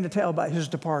 He began to tell about his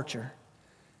departure.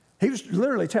 He was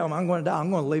literally telling them, I'm going to die.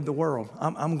 I'm going to leave the world.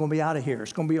 I'm going to be out of here.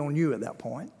 It's going to be on you at that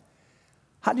point.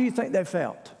 How do you think they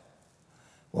felt?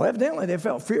 Well, evidently they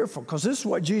felt fearful, because this is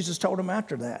what Jesus told them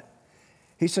after that.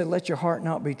 He said, let your heart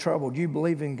not be troubled. You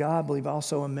believe in God, believe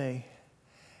also in me.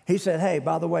 He said, hey,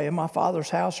 by the way, in my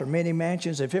Father's house are many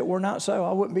mansions. If it were not so,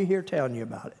 I wouldn't be here telling you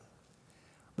about it.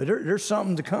 But there's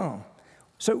something to come.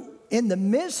 So in the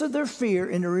midst of their fear,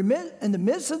 in the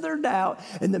midst of their doubt,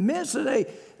 in the midst of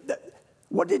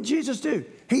what did Jesus do?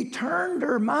 He turned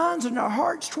their minds and their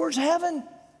hearts towards heaven.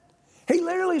 He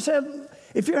literally said,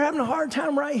 if you're having a hard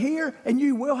time right here, and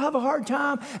you will have a hard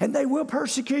time, and they will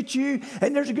persecute you,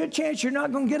 and there's a good chance you're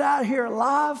not going to get out of here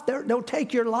alive, they'll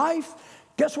take your life,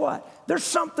 guess what? There's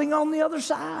something on the other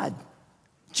side.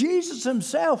 Jesus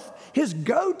himself, his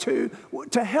go-to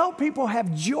to help people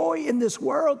have joy in this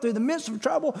world through the midst of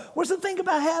trouble was to think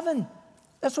about heaven.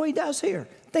 That's what he does here.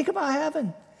 Think about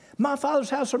heaven. My Father's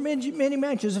house are many, many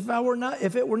mansions. If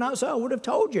it were not so, I would have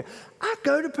told you. I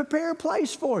go to prepare a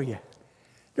place for you.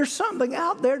 There's something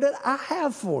out there that I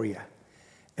have for you.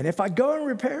 And if I go and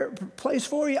prepare a place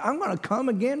for you, I'm going to come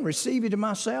again, receive you to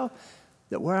myself,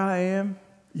 that where I am,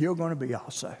 you're going to be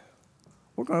also.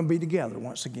 We're going to be together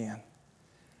once again.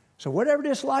 So whatever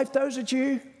this life throws at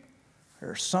you,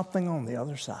 there's something on the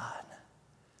other side.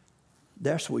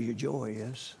 That's where your joy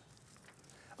is.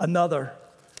 Another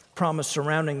promise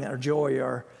surrounding our joy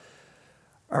are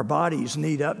our bodies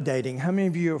need updating. How many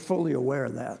of you are fully aware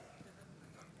of that?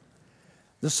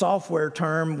 The software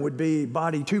term would be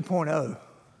body 2.0.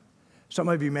 Some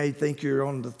of you may think you're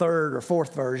on the third or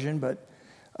fourth version, but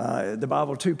the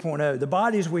Bible 2.0. The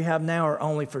bodies we have now are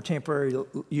only for temporary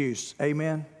use.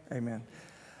 Amen? Amen.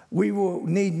 We will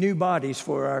need new bodies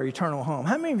for our eternal home.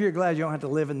 How many of you are glad you don't have to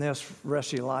live in this for the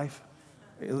rest of your life,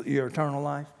 your eternal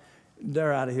life?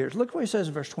 They're out of here. Look what he says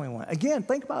in verse 21. Again,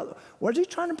 think about what is he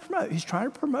trying to promote? He's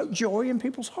trying to promote joy in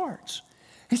people's hearts.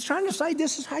 He's trying to say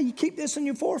this is how you keep this in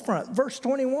your forefront. Verse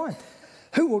 21,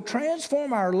 who will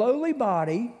transform our lowly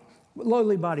body.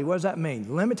 Lowly body, what does that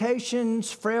mean?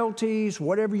 Limitations, frailties,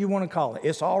 whatever you want to call it.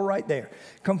 It's all right there.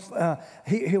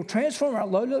 He'll transform our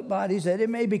lowly bodies that it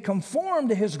may be conformed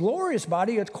to his glorious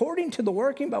body according to the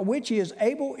working by which he is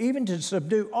able even to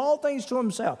subdue all things to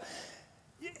himself.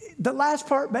 The last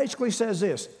part basically says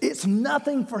this. It's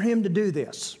nothing for him to do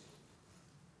this.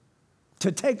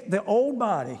 To take the old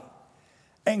body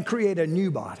and create a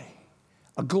new body,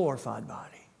 a glorified body.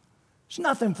 It's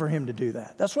nothing for him to do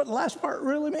that. That's what the last part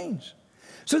really means.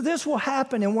 So this will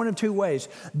happen in one of two ways.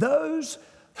 Those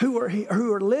who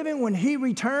are living when he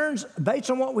returns,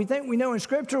 based on what we think we know in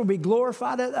Scripture, will be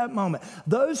glorified at that moment.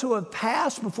 Those who have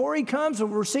passed before he comes will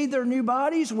receive their new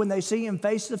bodies when they see him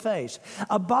face to face.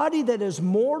 A body that is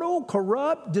mortal,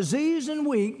 corrupt, diseased, and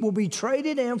weak will be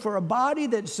traded in for a body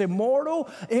that's immortal,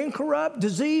 incorrupt,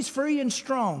 disease-free, and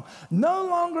strong, no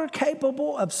longer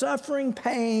capable of suffering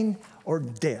pain or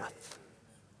death.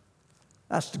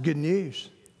 That's the good news.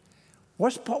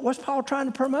 What's Paul trying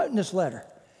to promote in this letter?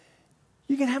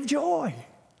 You can have joy.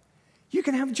 You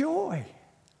can have joy.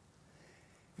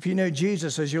 If you know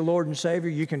Jesus as your Lord and Savior,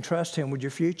 you can trust him with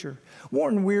your future.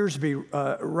 Warren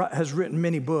Wiersbe has written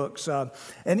many books, and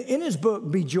in his book,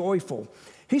 Be Joyful,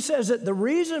 he says that the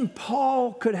reason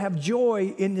Paul could have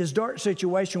joy in his dark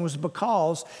situation was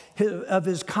because of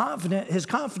his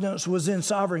confidence was in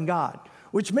sovereign God,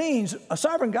 which means a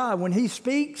sovereign God, when he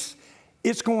speaks,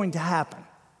 it's going to happen.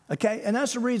 Okay, and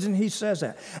that's the reason he says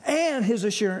that. And his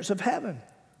assurance of heaven.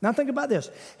 Now think about this.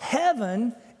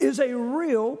 Heaven is a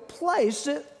real place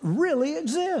that really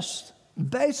exists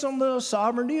based on the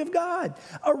sovereignty of God.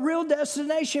 A real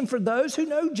destination for those who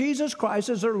know Jesus Christ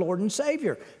as their Lord and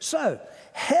Savior. So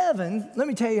heaven, let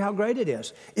me tell you how great it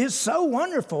is so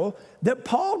wonderful that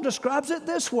Paul describes it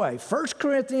this way. 1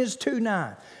 Corinthians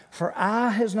 2:9. For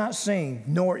eye has not seen,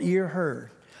 nor ear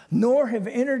heard, nor have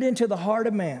entered into the heart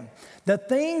of man the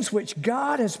things which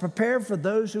God has prepared for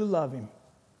those who love him.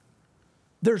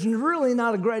 There's really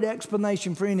not a great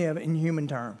explanation for any of it in human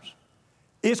terms.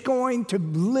 It's going to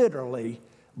literally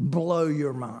blow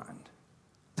your mind.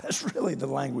 That's really the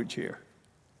language here.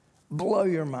 Blow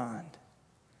your mind.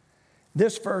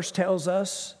 This verse tells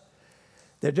us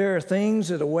that there are things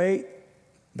that await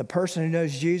the person who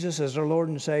knows Jesus as their Lord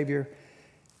and Savior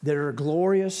that are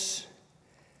glorious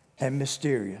and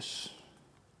mysterious.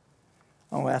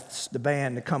 I'll ask the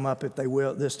band to come up, if they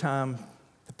will, at this time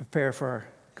to prepare for our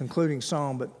concluding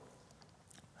song. But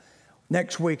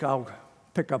next week, I'll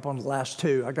pick up on the last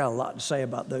two. I got a lot to say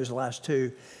about those last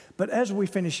two. But as we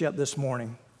finish up this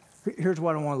morning, here's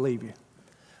what I want to leave you.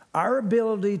 Our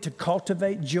ability to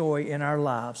cultivate joy in our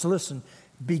lives, listen,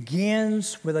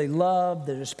 begins with a love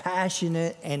that is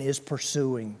passionate and is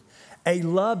pursuing. A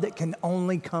love that can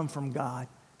only come from God.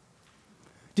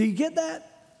 Do you get that?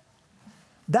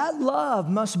 That love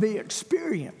must be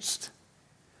experienced.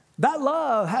 That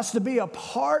love has to be a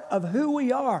part of who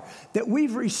we are, that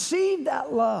we've received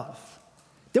that love,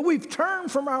 that we've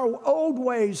turned from our old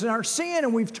ways and our sin,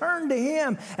 and we've turned to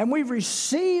Him, and we've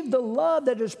received the love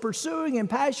that is pursuing and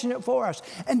passionate for us.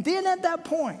 And then at that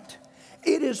point,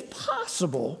 it is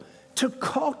possible to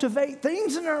cultivate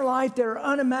things in our life that are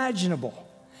unimaginable,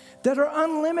 that are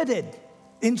unlimited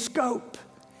in scope.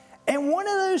 And one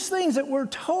of those things that we're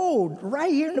told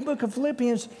right here in the book of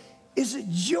Philippians is that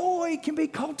joy can be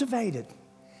cultivated.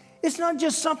 It's not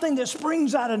just something that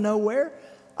springs out of nowhere.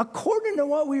 According to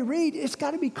what we read, it's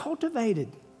got to be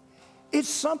cultivated. It's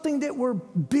something that we're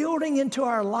building into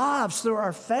our lives through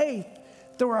our faith,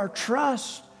 through our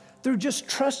trust, through just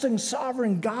trusting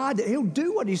sovereign God that He'll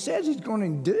do what He says He's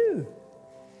going to do.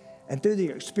 And through the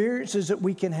experiences that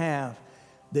we can have,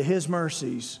 that His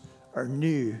mercies are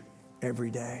new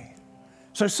every day.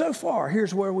 So far,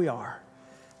 here's where we are.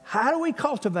 How do we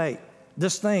cultivate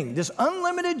this thing, this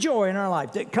unlimited joy in our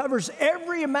life that covers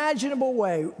every imaginable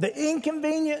way, the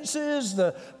inconveniences,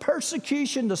 the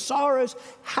persecution, the sorrows?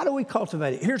 How do we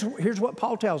cultivate it? Here's what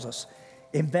Paul tells us.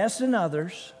 Invest in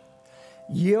others,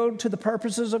 yield to the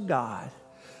purposes of God,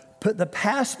 put the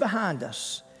past behind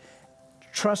us,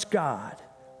 trust God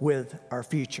with our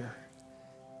future.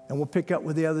 And we'll pick up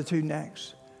with the other two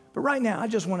next. But right now, I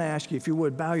just want to ask you, if you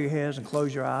would, bow your heads and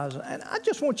close your eyes. And I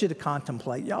just want you to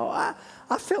contemplate. Y'all,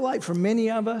 I feel like for many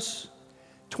of us,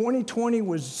 2020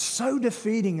 was so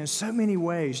defeating in so many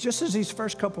ways, just as these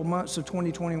first couple months of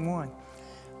 2021.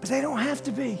 But they don't have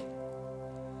to be.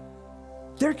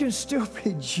 There can still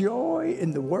be joy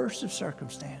in the worst of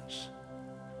circumstance.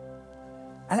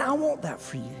 And I want that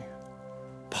for you.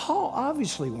 Paul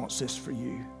obviously wants this for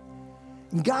you.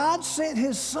 God sent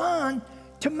His Son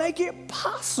to make it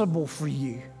possible for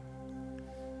you.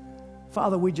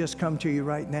 Father, we just come to you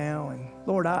right now. And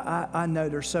Lord, I know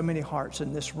there's so many hearts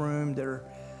in this room that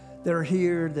are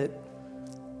here that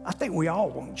I think we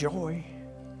all want joy.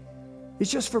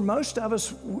 It's just for most of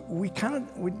us, we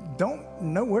don't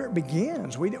know where it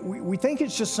begins. We think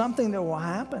it's just something that will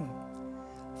happen.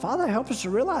 Father, help us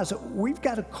to realize that we've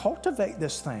got to cultivate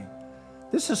this thing.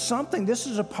 This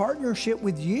is a partnership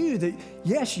with you that,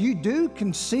 yes, you do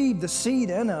conceive the seed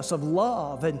in us of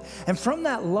love. And from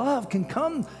that love can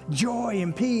come joy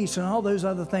and peace and all those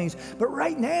other things. But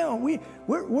right now,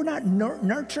 we're not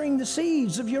nurturing the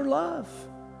seeds of your love.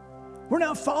 We're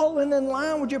not falling in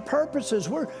line with your purposes.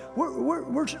 We're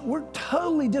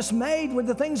totally dismayed with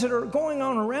the things that are going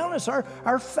on around us.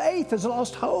 Our faith has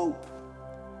lost hope.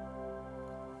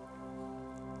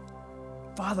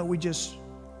 Father, we just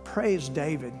praise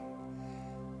David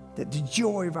that the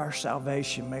joy of our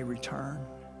salvation may return.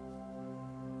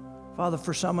 Father,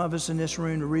 for some of us in this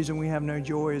room, the reason we have no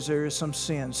joy is there is some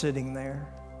sin sitting there.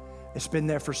 It's been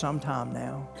there for some time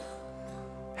now.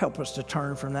 Help us to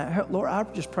turn from that. Lord, I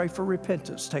just pray for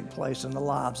repentance to take place in the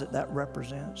lives that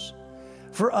represents.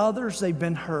 For others, they've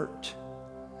been hurt.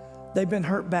 They've been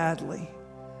hurt badly.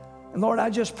 And Lord, I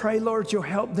just pray, Lord, you'll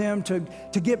help them to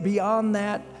get beyond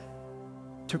that,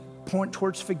 to point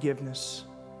towards forgiveness.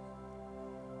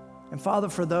 And Father,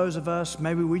 for those of us,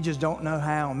 maybe we just don't know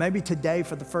how. Maybe today,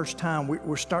 for the first time,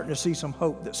 we're starting to see some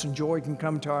hope that some joy can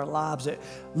come to our lives, that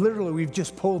literally we've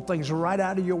just pulled things right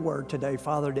out of your word today,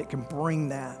 Father, that can bring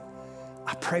that.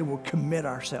 I pray we'll commit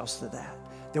ourselves to that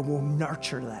we'll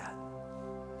nurture that.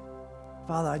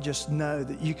 Father, I just know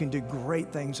that you can do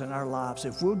great things in our lives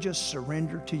if we'll just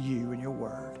surrender to you and your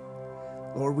word.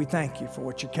 Lord, we thank you for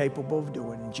what you're capable of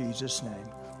doing in Jesus' name.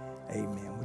 Amen.